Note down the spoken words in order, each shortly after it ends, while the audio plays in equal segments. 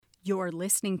You're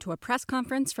listening to a press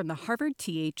conference from the Harvard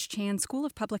T.H. Chan School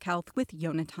of Public Health with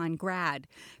Yonatan Grad.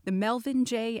 The Melvin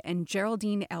J. and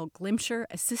Geraldine L. Glimcher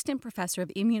Assistant Professor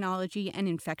of Immunology and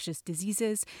Infectious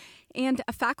Diseases, and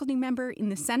a faculty member in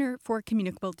the Center for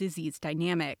Communicable Disease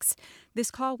Dynamics. This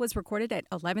call was recorded at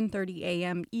 11:30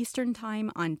 a.m. Eastern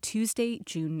Time on Tuesday,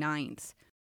 June 9th.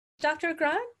 Dr.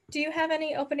 Grad, do you have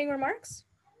any opening remarks?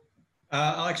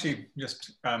 I'll actually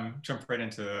just jump right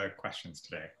into the questions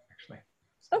today, actually.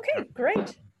 Okay,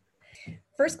 great.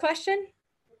 First question.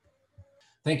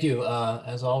 Thank you,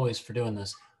 as always, for doing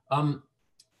this.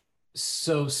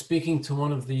 So speaking to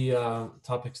one of the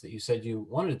topics that you said you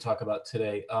wanted to talk about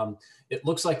today, it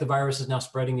looks like the virus is now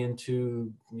spreading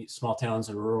into small towns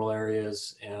and rural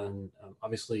areas, and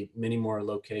obviously many more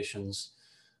locations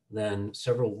than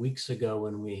several weeks ago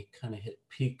when we kind of hit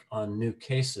peak on new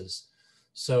cases.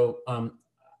 So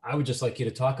I would just like you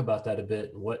to talk about that a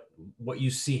bit, what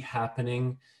you see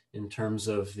happening in terms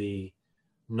of the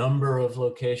number of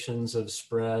locations of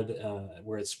spread,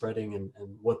 where it's spreading, and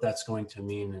what that's going to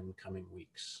mean in coming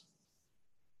weeks.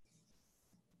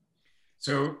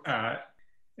 So I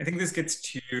think this gets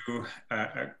to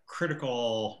a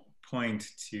critical point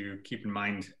to keep in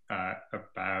mind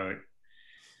about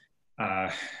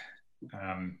the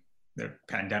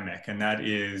pandemic, and that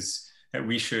is that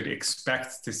we should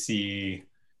expect to see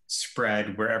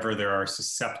spread wherever there are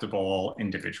susceptible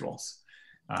individuals.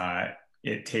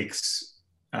 It takes,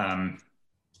 the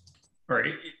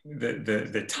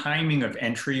timing of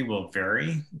entry will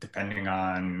vary depending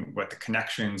on what the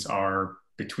connections are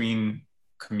between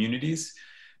communities,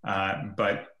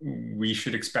 but we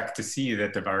should expect to see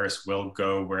that the virus will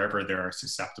go wherever there are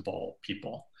susceptible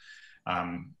people.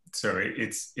 So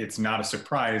it's not a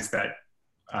surprise that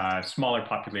smaller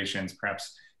populations,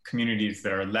 perhaps communities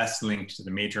that are less linked to the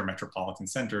major metropolitan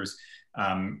centers,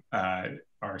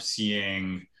 are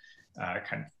seeing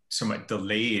kind of somewhat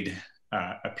delayed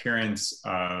appearance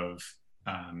of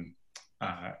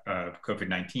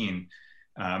COVID-19.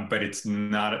 But it's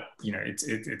not,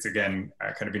 it's again,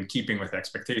 kind of in keeping with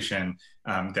expectation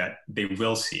that they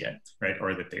will see it, right?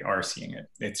 Or that they are seeing it.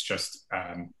 It's just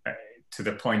to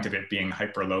the point of it being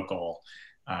hyperlocal.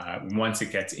 Once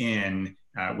it gets in,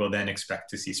 we'll then expect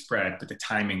to see spread, but the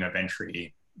timing of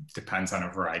entry depends on a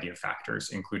variety of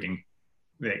factors, including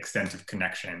the extent of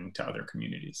connection to other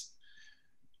communities.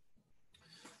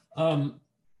 And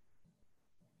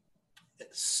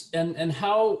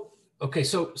how, okay,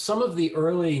 so some of the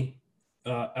early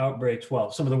outbreaks,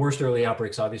 well, some of the worst early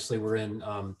outbreaks obviously were in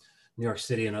New York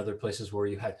City and other places where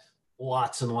you had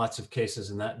lots and lots of cases,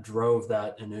 and that drove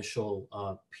that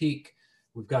initial peak.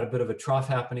 We've got a bit of a trough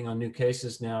happening on new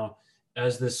cases now.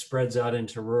 As this spreads out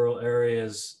into rural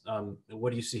areas, what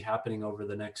do you see happening over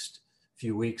the next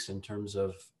few weeks in terms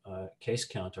of case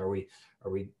count? Are we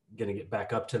going to get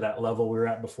back up to that level we were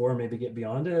at before, maybe get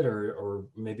beyond it, or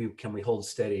maybe can we hold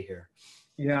steady here?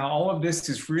 Yeah, all of this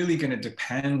is really going to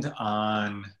depend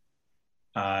on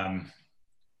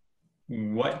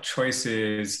what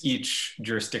choices each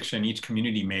jurisdiction, each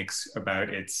community makes about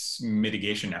its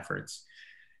mitigation efforts.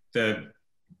 The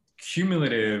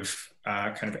cumulative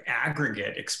kind of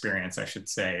aggregate experience, I should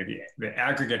say, the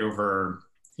aggregate over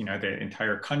the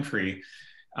entire country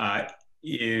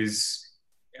is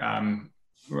a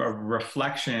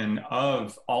reflection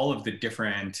of all of the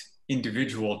different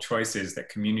individual choices that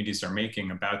communities are making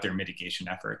about their mitigation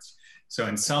efforts. So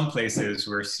in some places,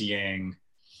 we're seeing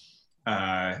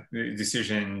the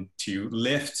decision to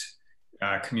lift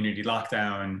community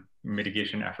lockdown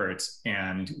mitigation efforts,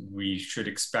 and we should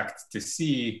expect to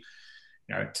see,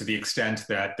 to the extent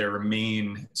that there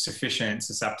remain sufficient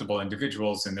susceptible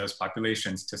individuals in those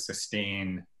populations to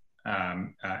sustain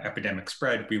epidemic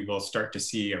spread, we will start to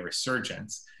see a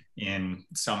resurgence in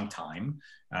some time.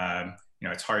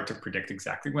 It's hard to predict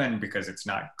exactly when, because it's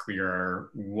not clear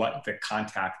what the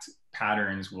contact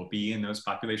patterns will be in those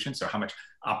populations, so how much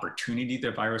opportunity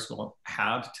the virus will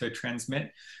have to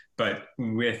transmit. But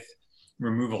with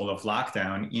removal of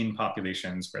lockdown in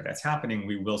populations where that's happening,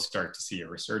 we will start to see a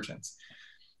resurgence.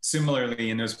 Similarly,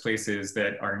 in those places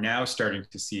that are now starting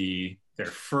to see their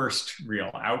first real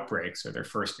outbreaks or their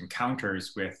first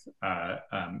encounters with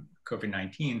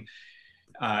COVID-19,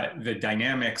 the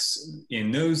dynamics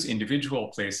in those individual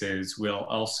places will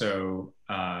also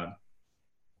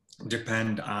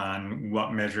depend on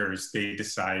what measures they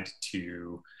decide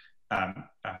to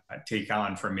take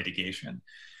on for mitigation.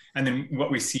 And then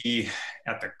what we see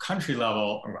at the country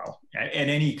level, well, at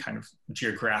any kind of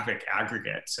geographic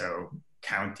aggregate, so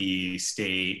county,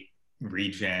 state,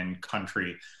 region,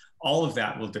 country, all of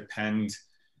that will depend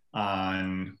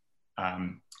on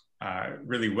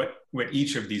really what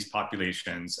each of these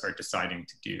populations are deciding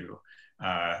to do,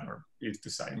 or is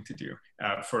deciding to do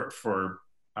for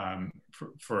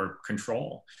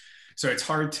control. So it's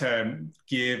hard to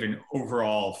give an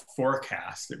overall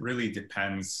forecast. It really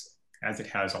depends, as it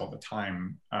has all the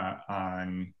time,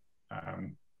 on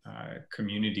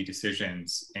community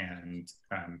decisions and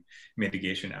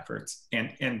mitigation efforts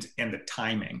and the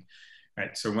timing,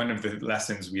 right? So one of the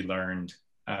lessons we learned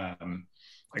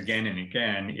again and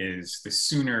again is the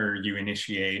sooner you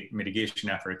initiate mitigation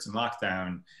efforts and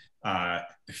lockdown,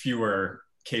 the fewer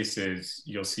cases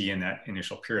you'll see in that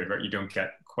initial period, right? You don't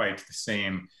get quite the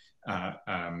same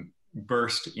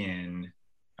burst in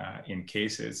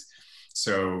cases.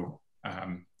 So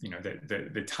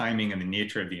the timing and the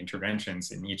nature of the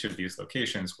interventions in each of these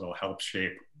locations will help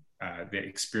shape the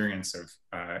experience of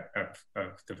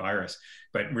the virus.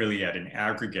 But really, at an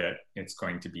aggregate, it's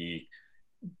going to be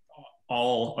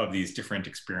all of these different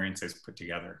experiences put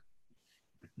together.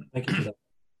 Thank you for that.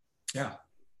 Yeah.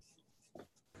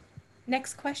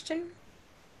 Next question.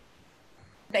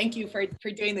 Thank you for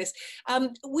doing this.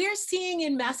 We're seeing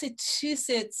in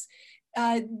Massachusetts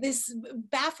this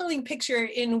baffling picture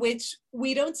in which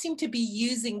we don't seem to be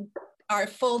using our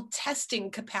full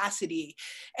testing capacity.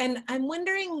 And I'm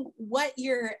wondering what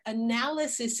your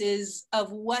analysis is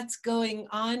of what's going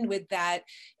on with that.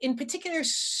 In particular,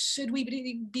 should we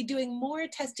be doing more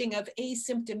testing of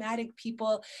asymptomatic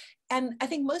people? And I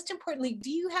think most importantly, do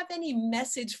you have any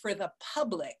message for the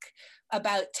public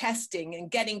about testing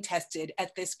and getting tested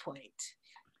at this point?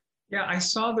 Yeah, I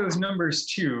saw those numbers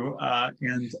too,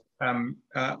 and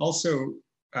also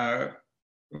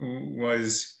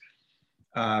was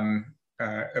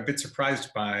a bit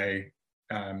surprised by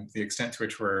the extent to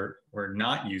which we're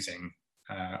not using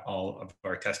all of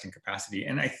our testing capacity.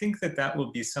 And I think that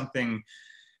will be something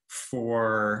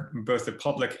for both the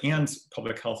public and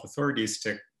public health authorities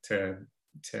to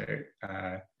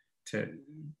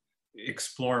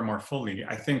explore more fully.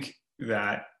 I think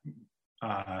that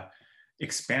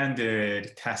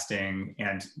expanded testing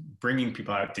and bringing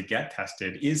people out to get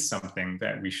tested is something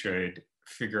that we should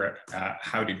figure out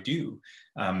how to do.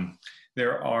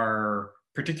 There are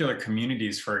particular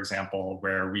communities, for example,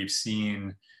 where we've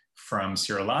seen from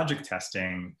serologic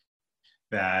testing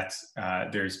that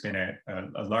there's been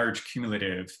a large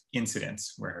cumulative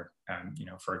incidence where,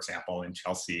 for example, in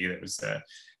Chelsea, there was a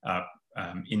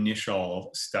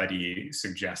initial study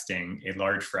suggesting a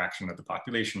large fraction of the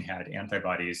population had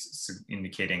antibodies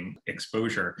indicating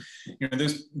exposure.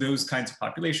 Those kinds of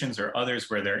populations or others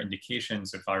where there are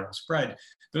indications of viral spread,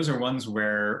 those are ones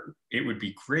where it would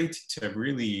be great to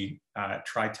really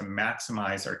try to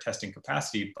maximize our testing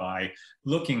capacity by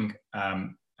looking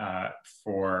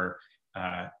for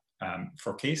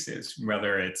cases,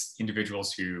 whether it's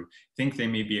individuals who think they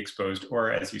may be exposed,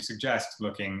 or as you suggest,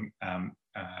 looking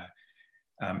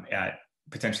at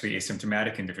potentially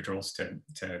asymptomatic individuals to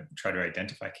try to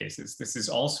identify cases. This is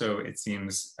also, it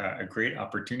seems, a great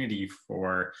opportunity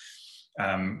for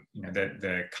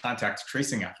the contact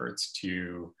tracing efforts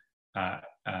to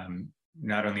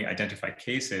not only identify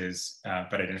cases,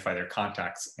 but identify their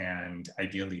contacts and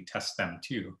ideally test them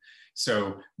too.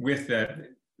 So with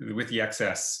the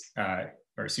excess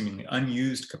or seemingly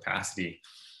unused capacity,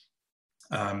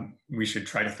 we should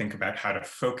try to think about how to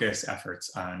focus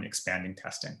efforts on expanding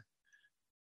testing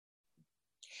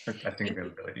or testing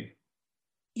availability.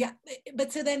 Yeah,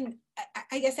 but so then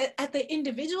I guess at the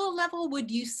individual level,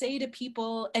 would you say to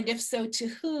people, and if so, to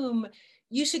whom,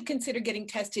 you should consider getting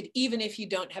tested even if you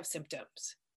don't have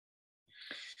symptoms?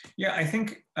 Yeah, I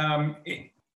think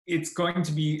it's going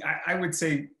to be, I would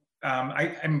say,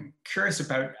 I'm curious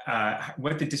about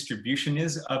what the distribution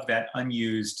is of that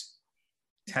unused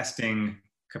testing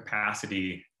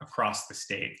capacity across the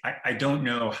state. I don't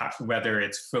know whether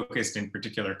it's focused in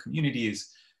particular communities.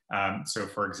 So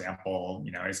for example,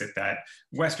 is it that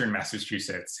Western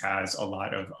Massachusetts has a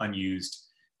lot of unused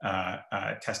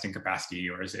testing capacity,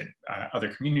 or is it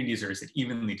other communities, or is it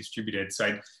evenly distributed? So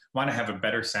I want to have a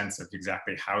better sense of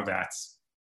exactly how that's,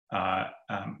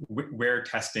 where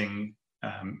testing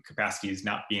capacity is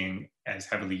not being as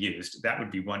heavily used. That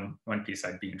would be one piece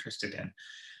I'd be interested in.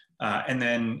 And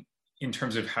then in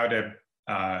terms of how to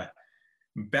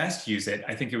best use it,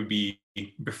 I think it would be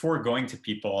before going to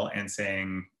people and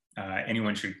saying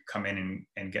anyone should come in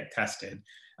and get tested,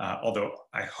 although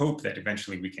I hope that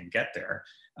eventually we can get there.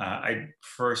 I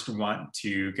first want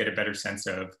to get a better sense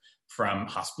of, from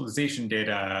hospitalization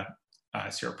data,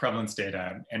 seroprevalence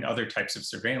data, and other types of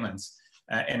surveillance,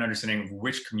 and understanding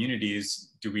which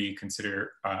communities do we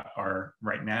consider are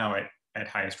right now at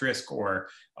highest risk or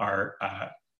are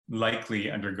likely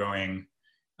undergoing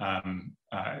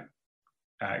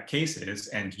cases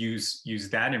and use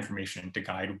that information to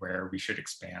guide where we should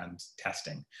expand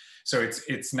testing. So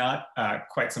it's not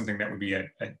quite something that would be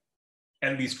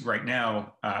at least right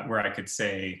now where I could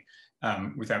say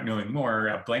without knowing more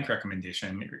a blank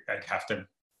recommendation. I'd have to,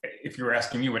 if you were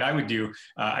asking me what I would do,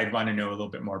 I'd want to know a little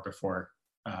bit more before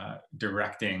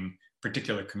directing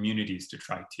particular communities to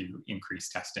try to increase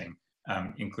testing,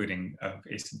 including of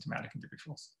asymptomatic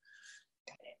individuals.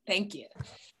 Thank you.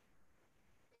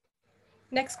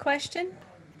 Next question.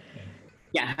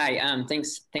 Yeah, hi.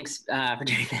 Thanks for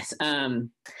doing this.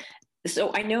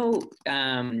 So I know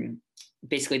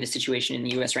basically the situation in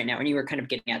the U.S. right now, and you were kind of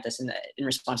getting at this in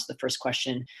response to the first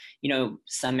question. You know,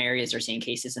 some areas are seeing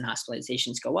cases and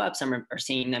hospitalizations go up, some are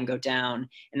seeing them go down,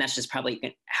 and that's just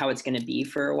probably how it's going to be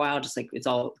for a while. Just like it's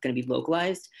all going to be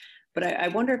localized. But I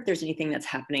wonder if there's anything that's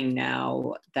happening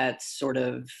now that's sort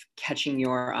of catching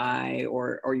your eye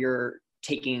or you're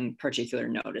taking particular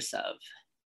notice of.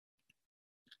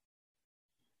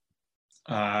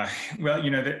 Well,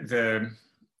 you know,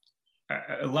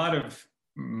 a lot of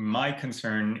my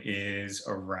concern is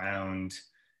around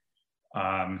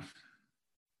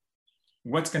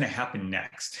what's going to happen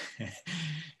next.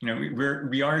 You know,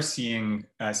 we are seeing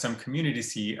some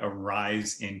communities see a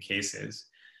rise in cases.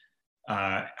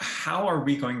 How are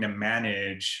we going to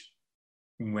manage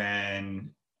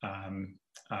when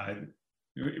the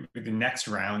next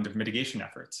round of mitigation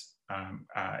efforts?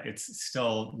 It's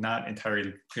still not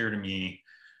entirely clear to me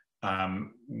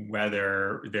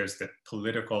whether there's the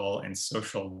political and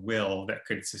social will that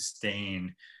could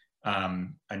sustain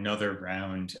another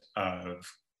round of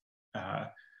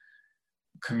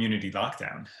community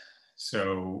lockdown.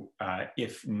 So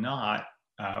if not,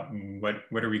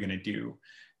 what are we going to do?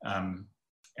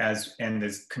 As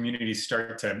communities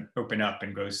start to open up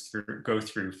and go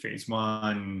through phase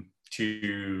 1,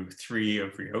 2, 3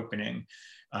 of reopening,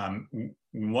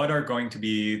 what are going to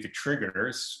be the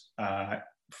triggers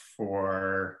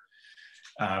for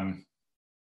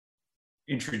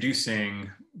introducing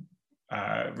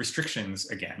restrictions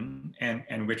again,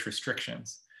 and which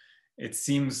restrictions? It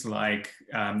seems like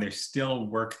there's still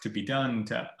work to be done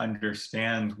to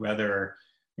understand whether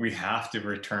we have to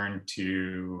return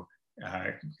to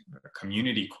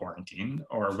community quarantine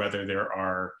or whether there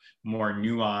are more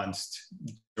nuanced,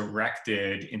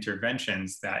 directed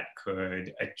interventions that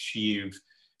could achieve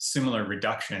similar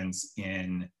reductions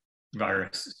in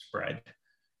virus spread.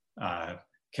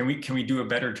 Can we do a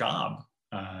better job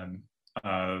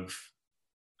of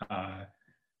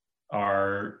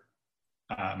our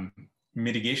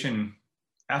mitigation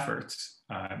efforts?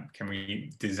 Can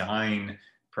we design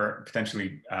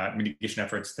potentially mitigation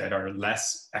efforts that are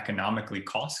less economically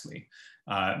costly,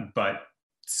 but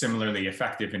similarly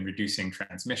effective in reducing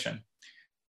transmission?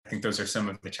 I think those are some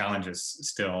of the challenges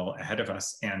still ahead of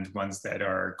us, and ones that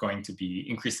are going to be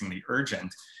increasingly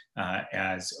urgent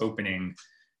as opening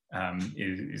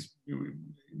we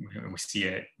see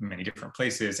it in many different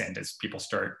places, and as people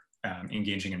start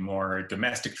engaging in more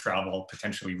domestic travel,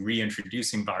 potentially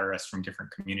reintroducing virus from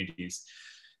different communities.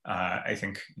 I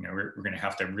think we're going to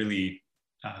have to really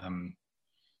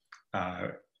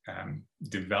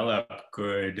develop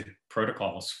good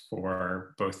protocols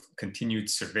for both continued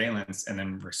surveillance and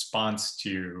then response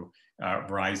to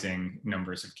rising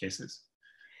numbers of cases.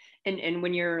 And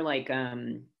when you're like,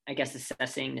 I guess,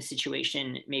 assessing the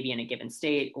situation, maybe in a given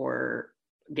state or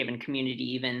given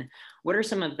community even, what are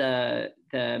some of the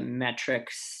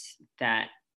metrics that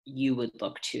you would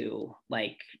look to,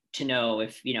 like, to know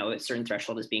if a certain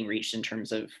threshold is being reached in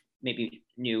terms of maybe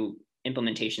new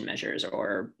implementation measures,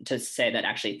 or to say that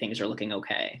actually things are looking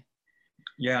okay?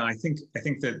 Yeah, I think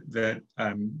that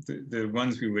the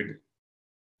ones we would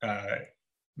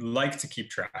like to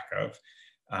keep track of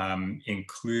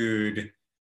include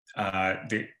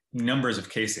the numbers of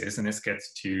cases, and this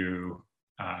gets to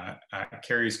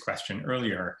Carrie's question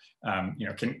earlier.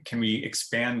 Can we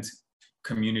expand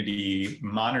community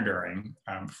monitoring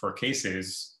for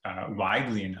cases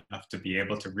widely enough to be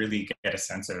able to really get a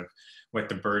sense of what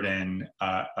the burden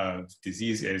of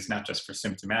disease is, not just for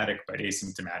symptomatic, but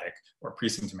asymptomatic or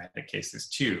pre-symptomatic cases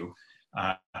too.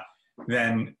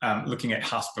 Then looking at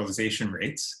hospitalization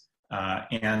rates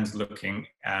and looking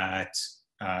at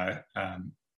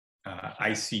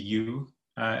ICU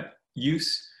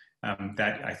use.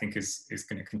 That I think is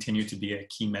going to continue to be a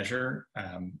key measure,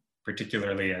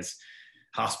 particularly as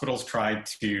hospitals try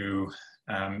to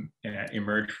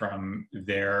emerge from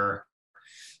their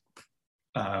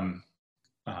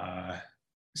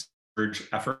surge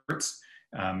efforts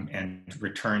and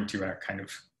return to a kind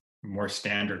of more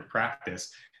standard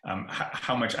practice,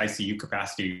 how much ICU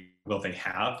capacity will they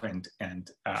have,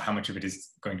 and how much of it is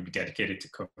going to be dedicated to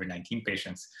COVID-19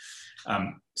 patients.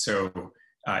 So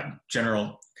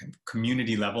general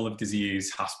community level of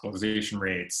disease, hospitalization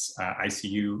rates,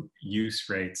 ICU use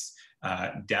rates,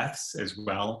 deaths as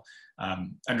well,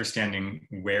 understanding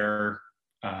where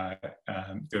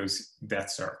those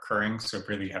deaths are occurring. So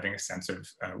really having a sense of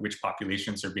which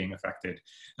populations are being affected.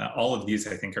 All of these,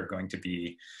 I think, are going to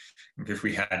be, if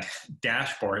we had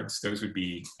dashboards, those would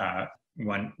be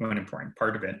one important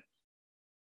part of it.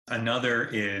 Another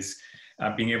is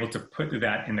being able to put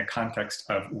that in the context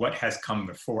of what has come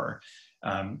before.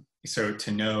 So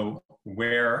to know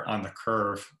where on the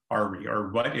curve are we,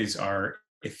 or what is our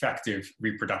effective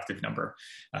reproductive number.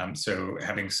 So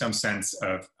having some sense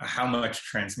of how much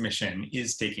transmission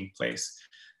is taking place.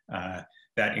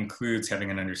 That includes having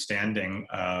an understanding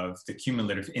of the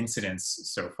cumulative incidence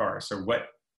so far. So what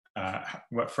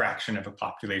fraction of a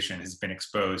population has been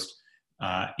exposed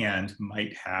and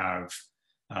might have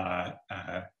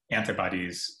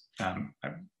antibodies,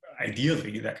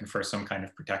 ideally that confer some kind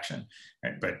of protection,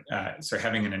 right? But so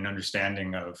having an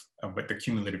understanding of what the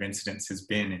cumulative incidence has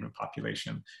been in a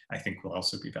population, I think will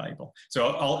also be valuable.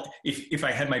 So if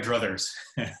I had my druthers,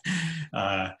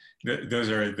 those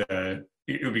are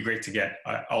it would be great to get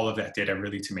all of that data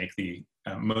really to make the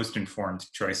most informed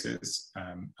choices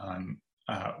on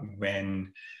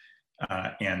when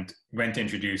to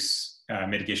introduce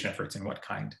mitigation efforts and what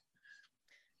kind.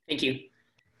 Thank you.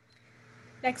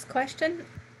 Next question.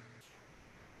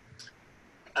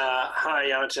 Hi,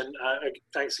 Jonathan.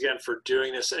 Thanks again for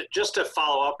doing this. Just to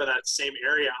follow up in that same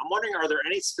area, I'm wondering, are there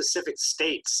any specific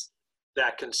states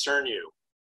that concern you?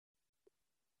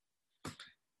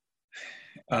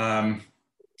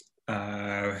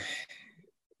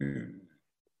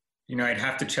 You know, I'd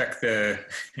have to check the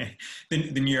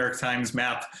New York Times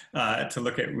map to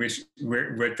look at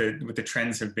what the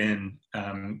trends have been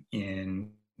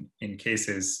in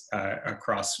cases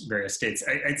across various states.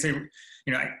 I'd say,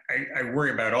 you know, I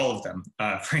worry about all of them.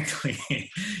 Frankly,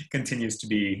 continues to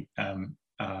be.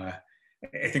 I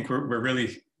think we're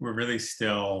really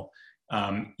still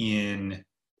in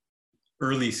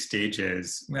early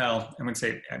stages. Well, I would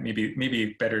say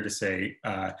maybe better to say,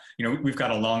 you know, we've got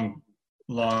a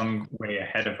long way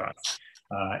ahead of us,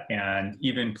 and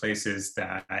even places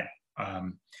that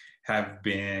have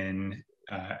been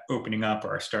opening up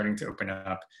or are starting to open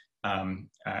up,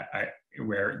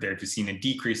 where they've seen a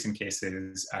decrease in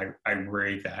cases, I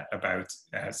worry about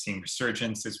seeing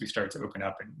resurgence as we start to open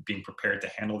up and being prepared to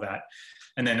handle that.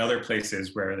 And then other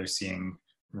places where they're seeing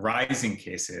rising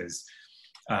cases,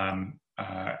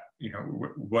 you know,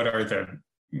 what are the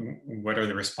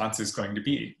responses going to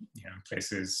be? You know,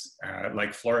 places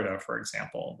like Florida, for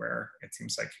example, where it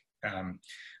seems like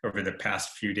over the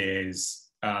past few days,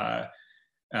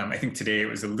 I think today it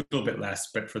was a little bit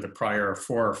less, but for the prior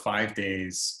 4 or 5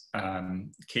 days,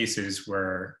 new cases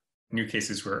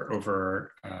were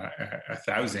over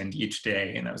 1,000 each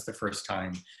day, and that was the first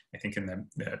time, I think, in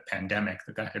the pandemic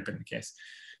that had been the case.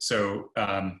 So,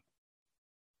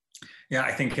 yeah,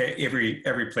 I think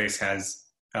every place has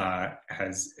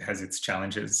its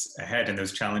challenges ahead, and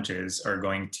those challenges are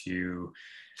going to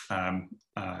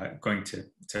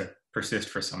persist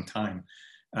for some time.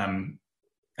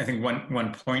 I think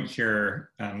one point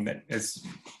here that has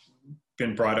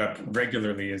been brought up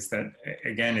regularly is that,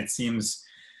 again, it seems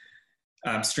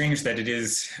strange that it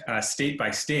is state by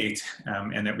state,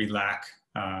 and that we lack,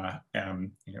 you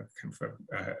know, kind of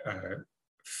a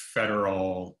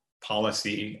federal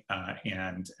policy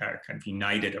and a kind of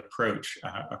united approach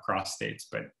across states.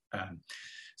 But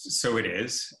so it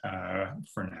is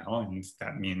for now, and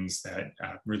that means that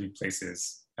really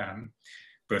places,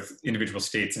 both individual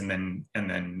states and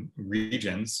then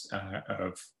regions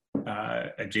of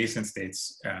adjacent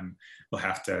states will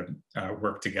have to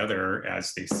work together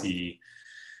as they see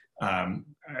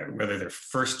whether their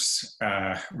first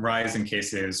rise in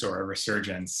cases or a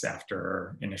resurgence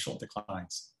after initial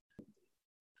declines.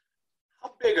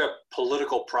 How big a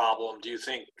political problem do you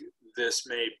think this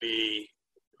may be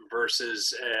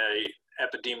versus a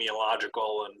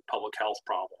epidemiological and public health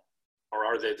problem, or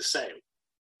are they the same?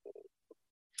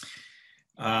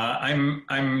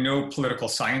 I'm no political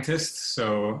scientist,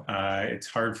 so it's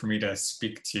hard for me to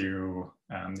speak to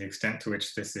the extent to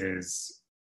which this is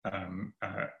a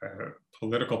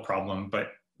political problem.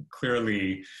 But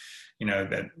clearly, you know,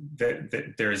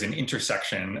 that there is an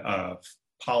intersection of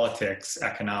politics,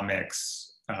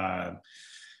 economics,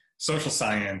 social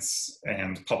science,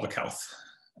 and public health.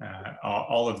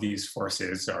 All of these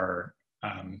forces are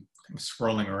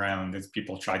swirling around as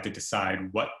people try to decide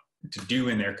what do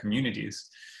in their communities.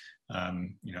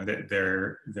 You know,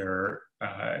 they're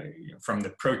from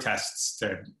the protests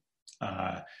to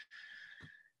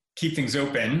keep things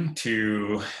open,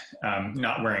 to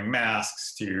not wearing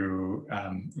masks, to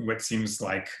what seems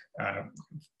like a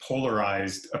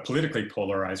politically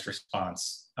polarized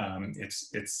response.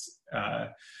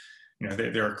 You know,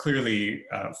 there are clearly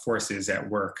forces at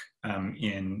work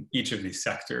in each of these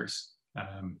sectors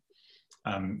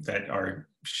that are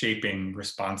shaping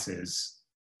responses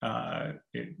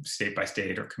state by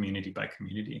state or community by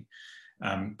community.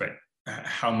 But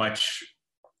how much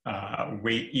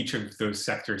weight each of those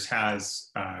sectors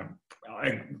has,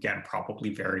 again,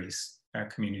 probably varies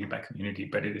community by community,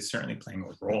 but it is certainly playing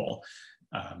a role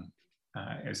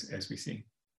as we see.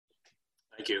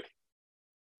 Thank you.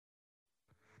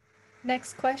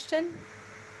 Next question.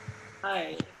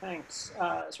 Hi, thanks.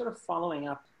 Sort of following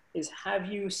up is, have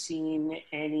you seen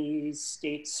any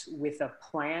states with a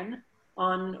plan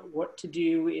on what to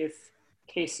do if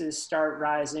cases start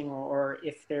rising, or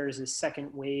if there's a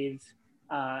second wave,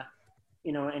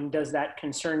 you know, and does that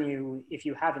concern you if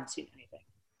you haven't seen anything?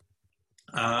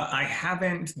 I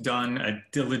haven't done a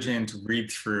diligent read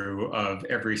through of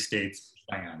every state's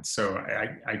plan, so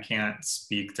I can't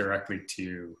speak directly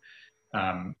to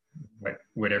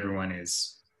what everyone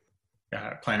is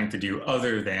planning to do,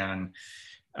 other than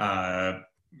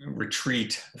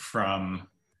retreat from,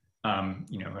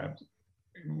 you know,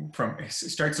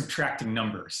 start subtracting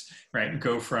numbers, right?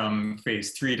 Go from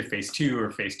phase 3 to phase 2, or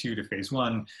phase 2 to phase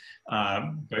 1.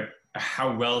 But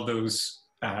how well those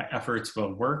efforts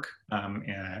will work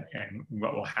and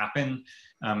what will happen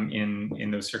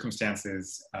in those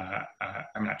circumstances,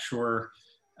 I'm not sure.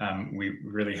 We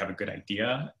really have a good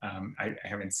idea. I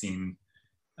haven't seen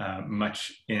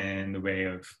much in the way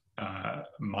of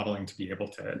modeling to be able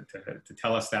to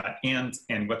tell us that, and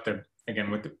what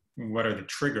are the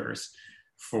triggers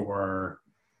for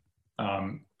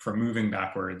moving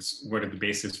backwards? What are the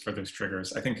bases for those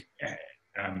triggers? I think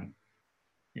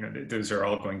you know, those are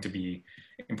all going to be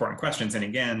important questions. And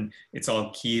again, it's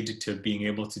all keyed to being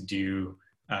able to do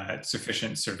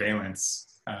sufficient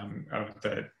surveillance of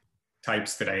the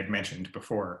types that I had mentioned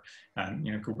before.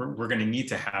 You know, we're going to need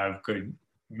to have good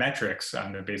metrics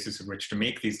on the basis of which to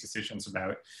make these decisions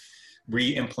about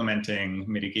re-implementing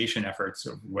mitigation efforts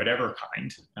of whatever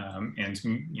kind, and,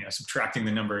 you know, subtracting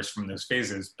the numbers from those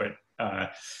phases. But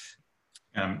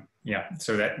yeah,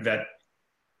 so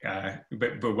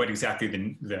but what exactly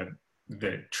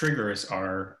the triggers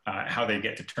are, how they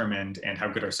get determined, and how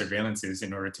good our surveillance is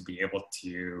in order to be able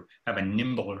to have a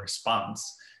nimble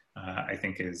response, I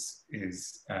think is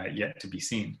yet to be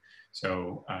seen.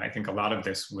 So I think a lot of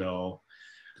this will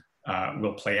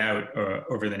play out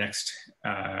over the next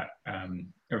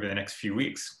few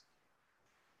weeks.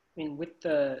 I mean, with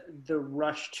the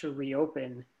rush to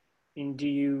reopen, I mean, do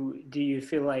you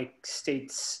feel like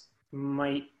states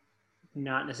might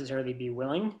not necessarily be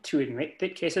willing to admit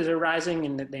that cases are rising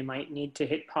and that they might need to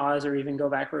hit pause or even go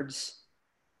backwards?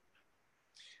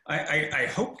 I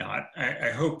hope not.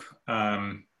 I hope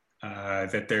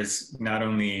that there's not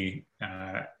only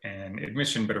an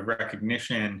admission, but a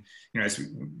recognition. You know, as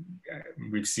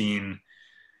we've seen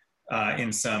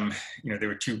in some, you know, there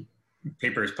were 2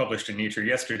 papers published in Nature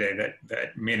yesterday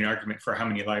that made an argument for how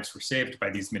many lives were saved by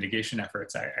these mitigation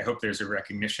efforts. I hope there's a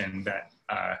recognition that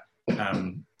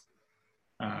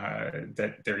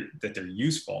that they're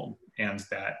useful, and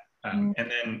that and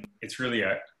then it's really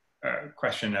a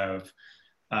question of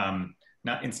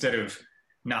instead of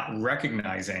not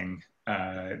recognizing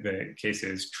the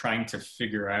cases, trying to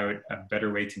figure out a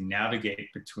better way to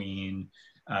navigate between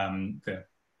the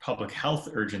public health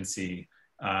urgency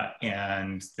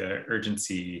and the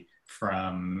urgency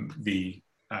from the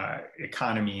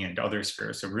economy and other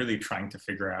spheres. So really trying to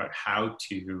figure out how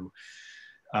to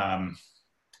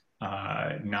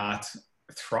not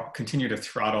continue to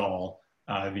throttle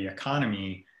the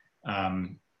economy,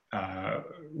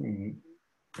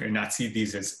 and not see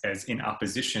these as in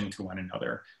opposition to one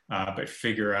another, but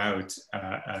figure out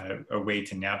a way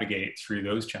to navigate through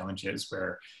those challenges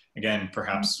where, again,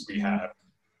 perhaps we have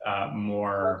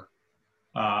more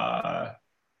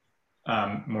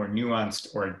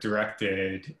nuanced or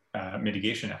directed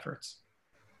mitigation efforts.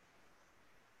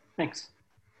 Thanks.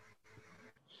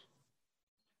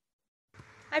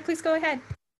 Hi, please go ahead.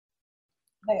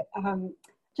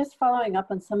 Just following up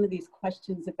on some of these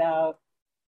questions about,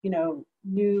 you know,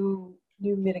 new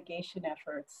mitigation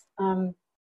efforts.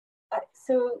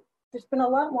 So there's been a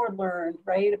lot more learned,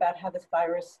 right, about how this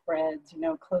virus spreads, you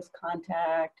know, close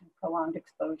contact and prolonged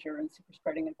exposure and super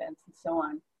spreading events and so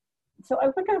on. So I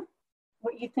wonder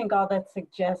what you think all that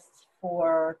suggests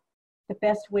for the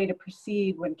best way to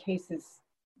proceed when cases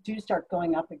do start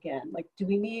going up again? Like, do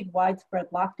we need widespread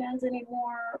lockdowns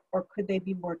anymore, or could they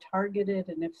be more targeted?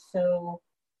 And if so,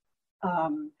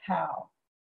 how?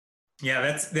 Yeah,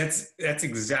 that's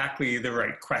exactly the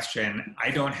right question.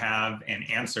 I don't have an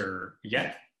answer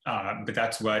yet, but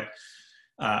that's what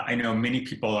I know many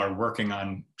people are working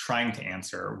on trying to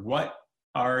answer. What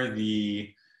are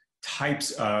the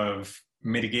types of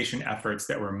mitigation efforts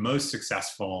that were most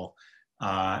successful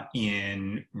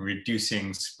in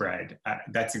reducing spread?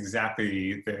 That's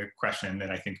exactly the question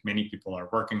that I think many people are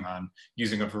working on,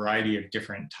 using a variety of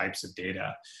different types of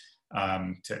data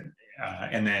and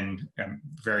then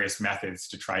various methods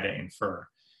to try to infer.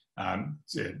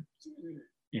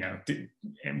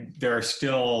 There are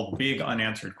still big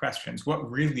unanswered questions. What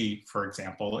really, for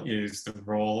example, is the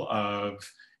role of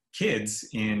kids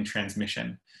in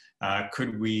transmission?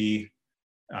 Could we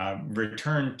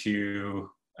return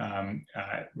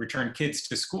kids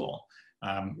to school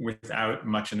without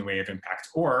much in the way of impact?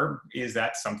 Or is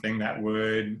that something that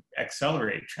would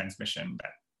accelerate transmission?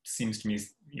 That seems to me,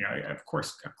 of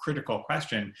course, a critical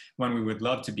question, one we would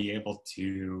love to be able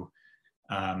to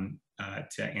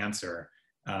answer.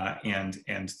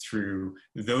 And through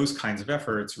those kinds of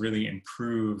efforts, really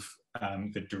improve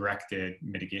the directed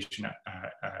mitigation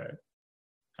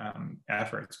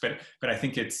efforts. But I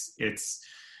think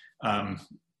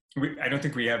I don't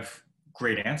think we have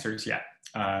great answers yet.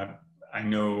 I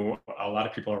know a lot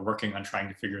of people are working on trying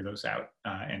to figure those out,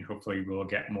 and hopefully we'll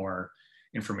get more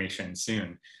information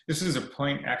soon. This is a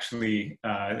point actually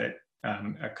that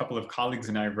a couple of colleagues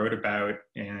and I wrote about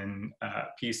in a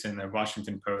piece in the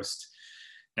Washington Post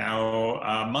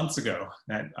now months ago,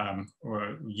 that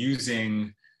we're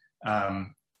using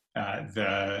in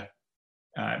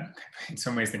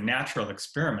some ways the natural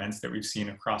experiments that we've seen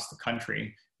across the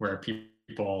country, where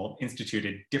people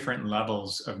instituted different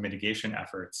levels of mitigation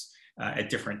efforts at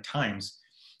different times.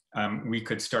 We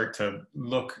could start to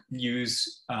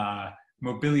use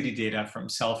mobility data from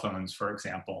cell phones, for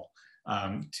example,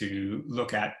 to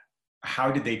look at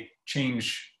how did they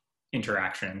change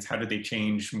interactions, how did they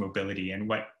change mobility, and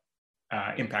what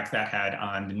impact that had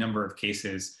on the number of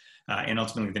cases and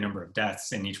ultimately the number of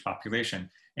deaths in each population,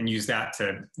 and use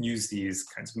these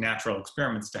kinds of natural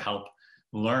experiments to help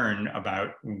learn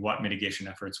about what mitigation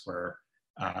efforts were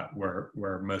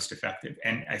most effective.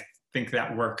 And I think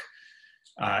that work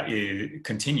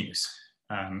continues,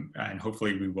 and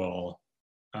hopefully we will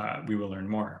learn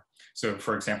more. So,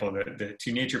 for example, the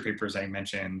two Nature papers I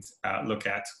mentioned look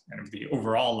at kind of the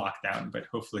overall lockdown, but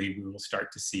hopefully we will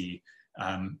start to see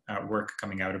work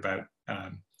coming out about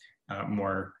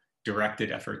more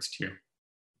directed efforts too.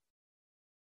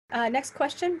 Next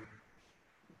question.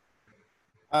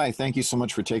 Hi, thank you so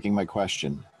much for taking my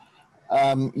question.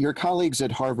 Your colleagues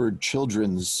at Harvard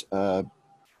Children's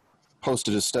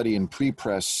posted a study in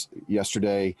pre-press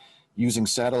yesterday using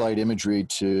satellite imagery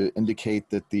to indicate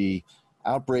that the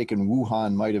outbreak in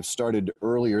Wuhan might have started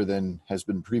earlier than has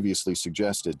been previously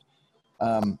suggested.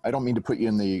 I don't mean to put you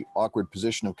in the awkward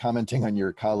position of commenting on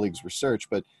your colleagues' research,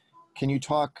 but can you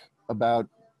talk about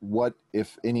what,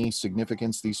 if any,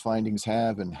 significance these findings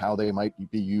have and how they might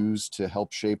be used to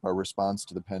help shape our response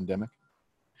to the pandemic?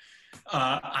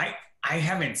 I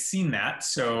haven't seen that,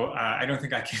 so I don't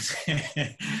think I can.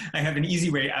 I have an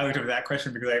easy way out of that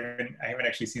question because I haven't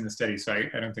actually seen the study, so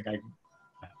I don't think I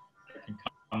can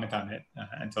comment on it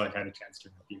until I've had a chance to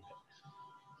review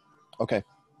it. Okay.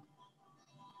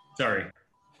 Sorry.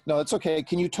 No, that's okay.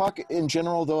 Can you talk in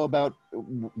general, though, about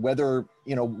whether,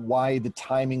 why the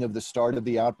timing of the start of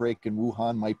the outbreak in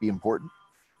Wuhan might be important?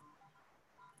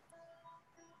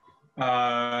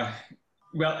 Well,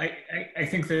 I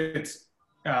think that it's,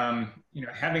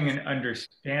 having an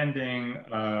understanding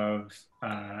of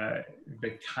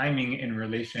the timing in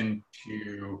relation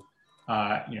to,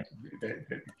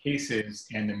 the cases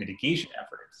and the mitigation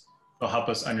efforts will help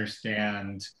us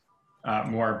understand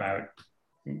more about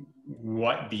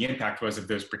what the impact was of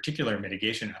those particular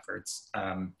mitigation efforts,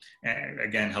 and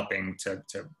again, helping to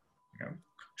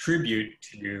contribute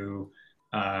to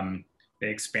the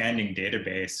expanding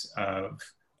database of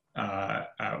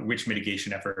which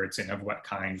mitigation efforts and of what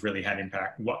kind really had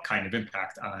what kind of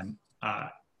impact on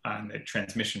the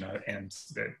transmission and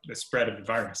the spread of the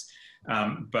virus.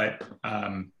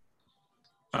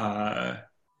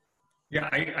 Yeah,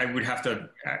 I would have to,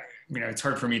 it's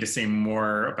hard for me to say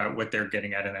more about what they're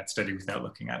getting at in that study without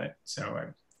looking at it. So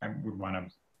I would want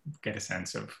to get a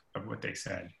sense of what they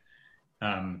said.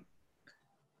 But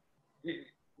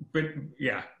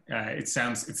yeah, it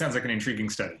sounds like an intriguing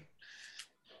study.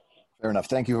 Fair enough.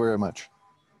 Thank you very much.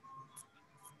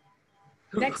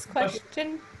 Next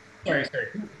question. Sorry.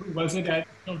 Who was it at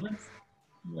Children's?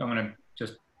 I'm gonna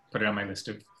just put it on my list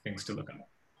of things to look up.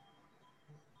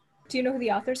 Do you know who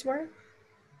the authors were?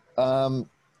 I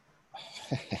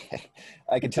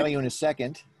can tell you in a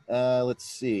second. Let's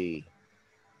see.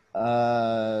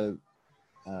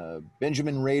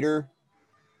 Benjamin Rader,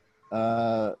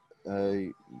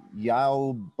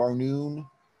 Yao Barnoon,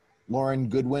 Lauren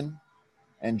Goodwin,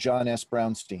 and John S.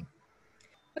 Brownstein.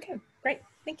 Okay, great.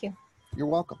 Thank you. You're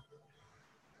welcome.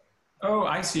 Oh,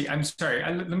 I see. I'm sorry.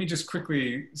 Let me just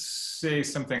quickly say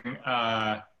something.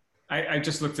 I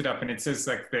just looked it up, and it says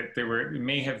like that it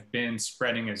may have been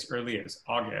spreading as early as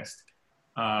August.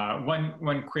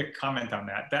 One quick comment on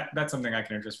that. That's something I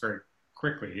can address very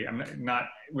quickly. I'm not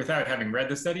without having read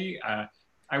the study. I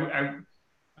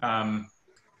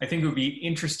think it would be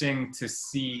interesting to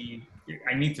see.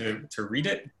 I need to read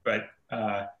it, but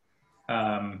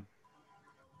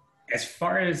as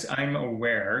far as I'm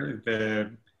aware,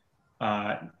 the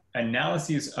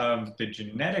analyses of the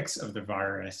genetics of the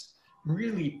virus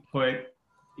really put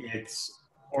its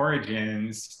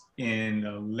origins in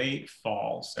the late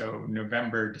fall, so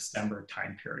November, December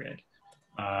time period.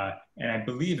 And I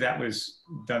believe that was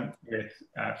done with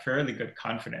fairly good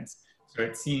confidence. So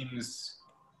it seems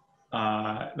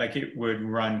like it would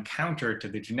run counter to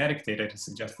the genetic data to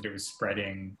suggest that it was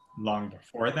spreading long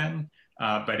before then.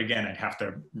 But again, I'd have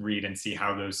to read and see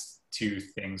how those two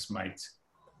things might,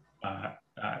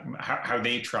 how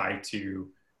they try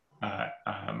to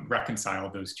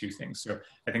reconcile those two things. So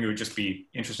I think it would just be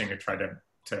interesting to try to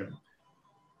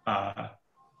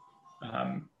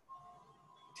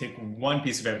take one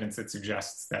piece of evidence that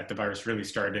suggests that the virus really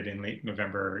started in late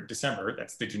November, December.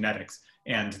 That's the genetics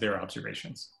and their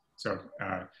observations. So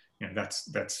that's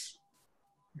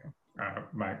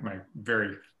my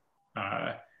very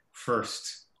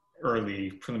first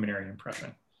early preliminary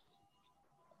impression.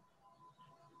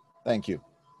 Thank you.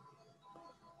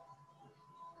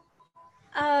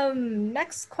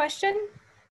 Next question.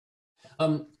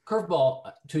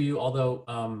 Curveball to you, although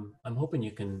I'm hoping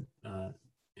you can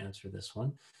answer this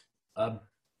one.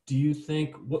 Do you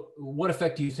think, what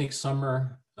effect do you think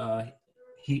summer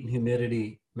heat and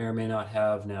humidity may or may not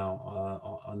have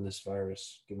now on this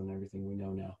virus, given everything we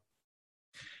know now?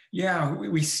 Yeah,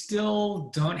 we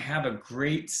still don't have a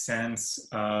great sense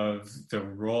of the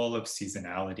role of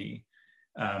seasonality.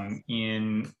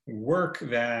 In work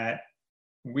that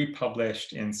we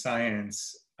published in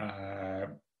Science, now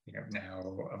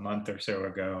a month or so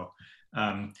ago,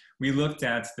 we looked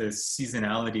at the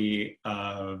seasonality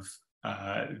of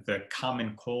the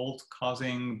common cold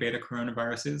causing beta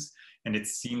coronaviruses, and it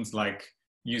seems like,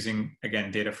 using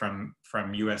again data from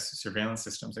US surveillance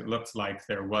systems, it looked like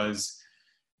there was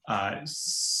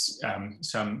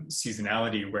some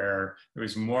seasonality where there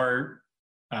was more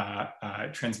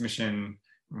transmission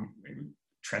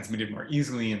transmitted more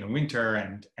easily in the winter,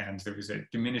 and there was a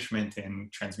diminishment in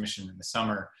transmission in the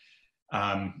summer.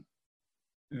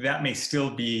 That may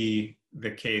still be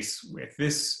the case with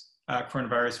this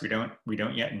coronavirus. We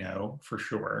don't yet know for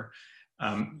sure.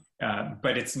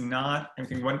 But it's not, I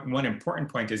think one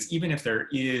important point is, even if there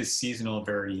is seasonal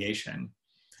variation,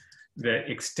 the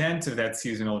extent of that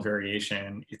seasonal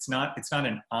variation, it's not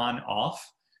an on-off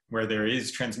where there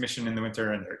is transmission in the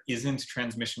winter and there isn't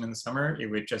transmission in the summer. It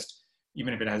would just,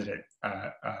 even if it has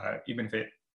even if it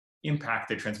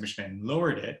impacted transmission and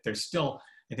lowered it, there's still,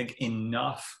 I think,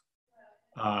 enough,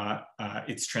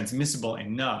 it's transmissible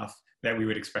enough that we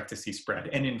would expect to see spread.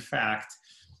 And in fact,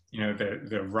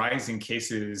 the rising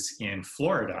cases in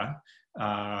Florida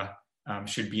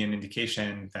should be an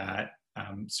indication that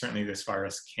certainly this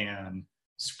virus can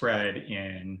spread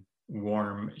in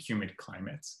warm, humid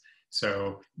climates.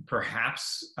 So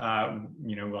perhaps,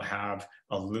 we'll have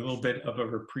a little bit of a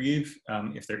reprieve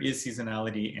if there is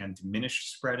seasonality and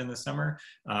diminished spread in the summer,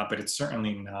 but it's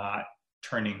certainly not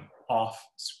turning off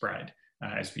spread,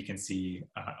 as we can see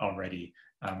already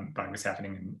by what's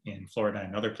happening in Florida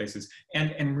and other places.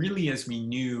 And really, as we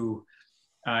knew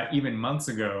even months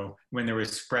ago, when there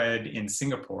was spread in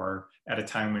Singapore at a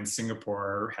time when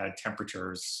Singapore had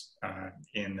temperatures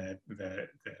in the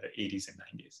 80s and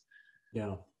 90s.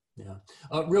 Yeah. Yeah.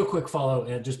 Real quick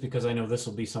follow, just because I know this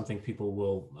will be something people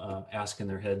will ask in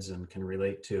their heads and can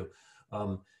relate to.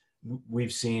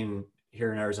 We've seen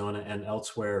here in Arizona and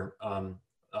elsewhere,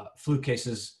 flu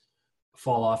cases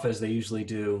fall off as they usually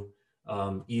do,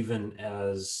 even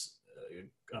as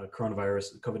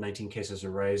coronavirus, COVID-19 cases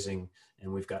are rising,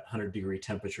 and we've got 100-degree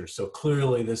temperatures. So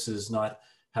clearly this is not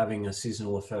having a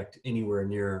seasonal effect anywhere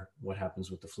near what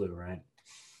happens with the flu, right?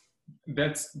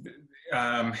 That's,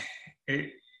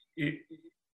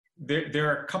 there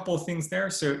are a couple of things there.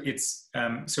 So it's,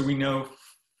 so we know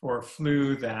for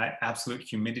flu that absolute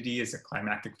humidity is a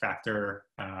climactic factor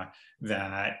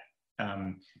that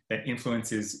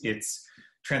influences its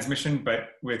transmission.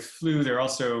 But with flu, there are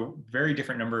also very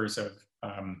different numbers of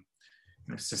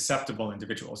susceptible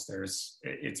individuals.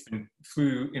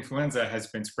 Influenza has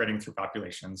been spreading through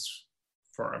populations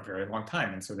for a very long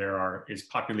time, and so there is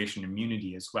population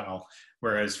immunity as well.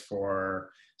 Whereas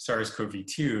for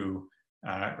SARS-CoV-2,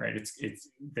 right,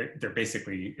 they're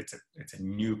basically it's a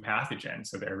new pathogen,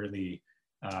 so they're really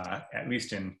at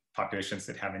least in populations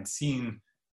that haven't seen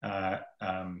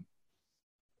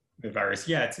the virus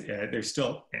yet, there's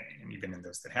still, and even in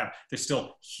those that have, there's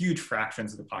still huge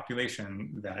fractions of the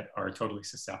population that are totally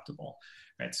susceptible,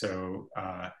 right? So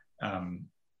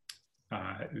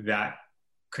that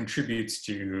contributes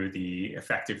to the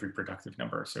effective reproductive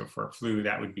number. So for flu,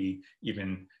 that would be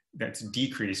that's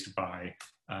decreased by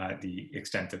the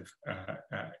extent of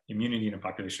immunity in a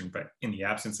population, but in the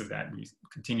absence of that, we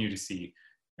continue to see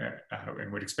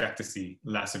and would expect to see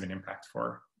less of an impact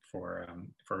for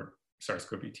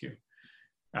SARS-CoV-2.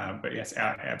 But yes,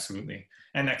 absolutely.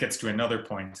 And that gets to another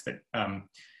point that,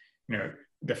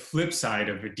 the flip side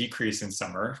of a decrease in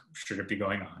summer, should it be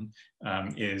going on,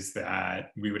 is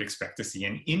that we would expect to see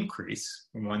an increase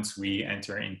once we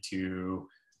enter into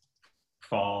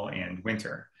fall and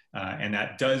winter. And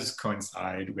that does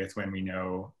coincide with when we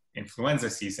know influenza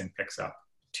season picks up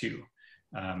too,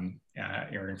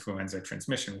 or influenza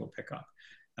transmission will pick up.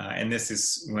 And this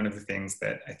is one of the things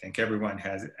that I think everyone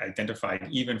has identified,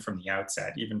 even from the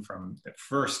outset, even from the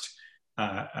first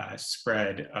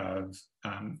spread of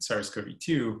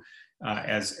SARS-CoV-2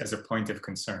 as a point of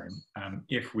concern.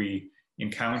 If we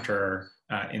encounter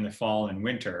in the fall and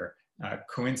winter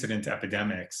coincident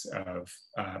epidemics of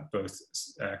both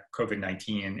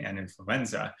COVID-19 and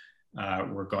influenza,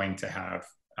 we're going to have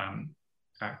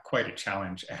quite a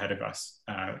challenge ahead of us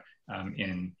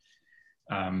and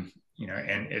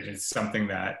it is something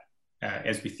that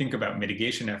as we think about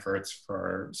mitigation efforts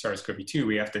for SARS-CoV-2,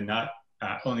 we have to not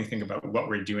only think about what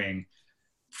we're doing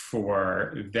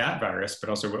for that virus, but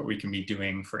also what we can be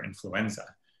doing for influenza.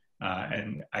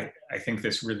 And I think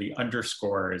this really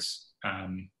underscores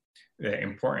the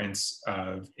importance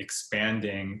of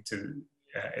expanding to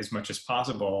as much as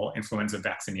possible influenza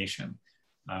vaccination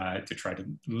to try to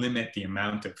limit the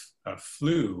amount of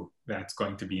flu that's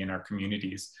going to be in our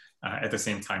communities at the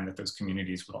same time that those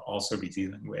communities will also be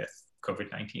dealing with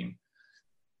COVID-19.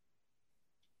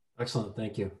 Excellent,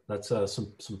 thank you. That's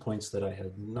some points that I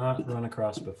had not run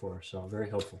across before, so very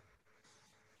helpful.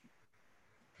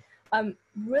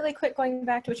 Really quick, going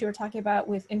back to what you were talking about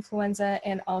with influenza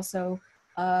and also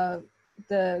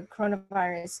the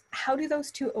coronavirus, how do those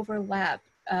two overlap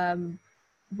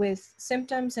with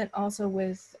symptoms and also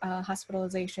with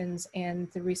hospitalizations and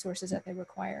the resources that they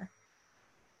require?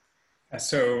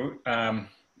 So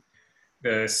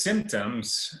the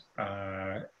symptoms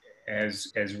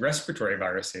as respiratory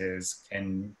viruses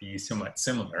can be somewhat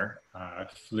similar.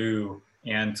 Flu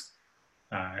and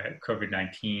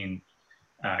COVID-19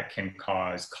 can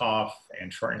cause cough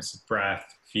and shortness of breath,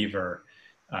 fever.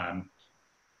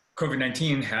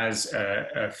 COVID-19 has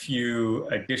a few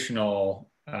additional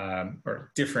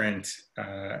or different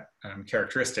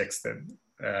characteristics.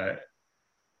 The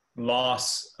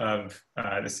loss of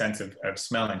the sense of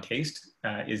smell and taste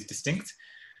is distinct.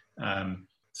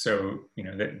 So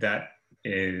that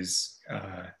is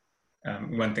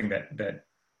one thing that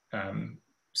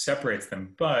separates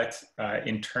them. But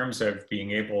in terms of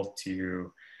being able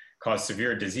to cause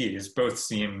severe disease, both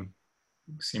seem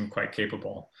quite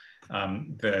capable.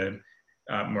 The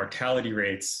mortality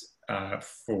rates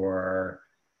for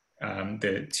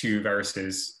the two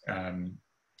viruses,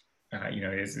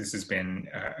 this has been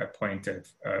a point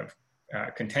of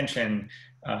contention,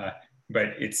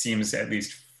 but it seems, at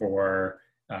least for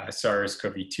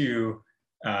SARS-CoV-2,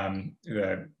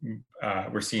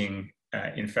 we're seeing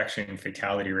infection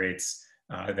fatality rates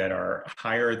that are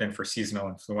higher than for seasonal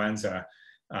influenza,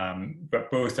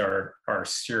 but both are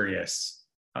serious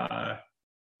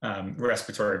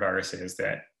respiratory viruses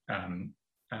that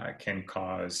can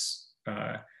cause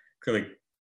clearly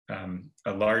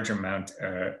a large amount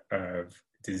of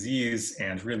disease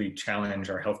and really challenge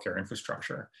our healthcare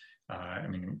infrastructure.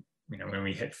 When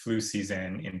we hit flu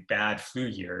season in bad flu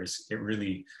years, it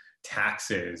really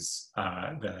taxes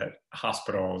the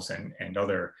hospitals and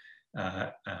other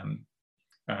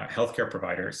healthcare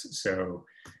providers. So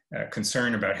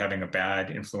concern about having a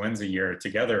bad influenza year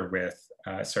together with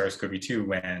SARS-CoV-2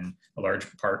 when a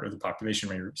large part of the population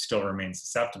may still remain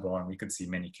susceptible, and we could see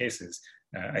many cases,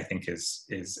 I think is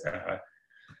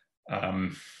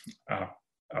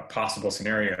a possible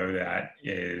scenario that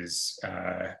is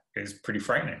pretty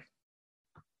frightening.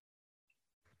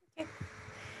 Okay.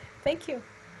 Thank you.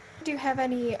 Do you have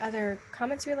any other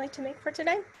comments you would like to make for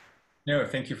today? No,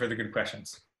 thank you for the good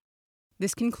questions.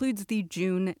 This concludes the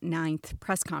June 9th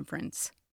press conference.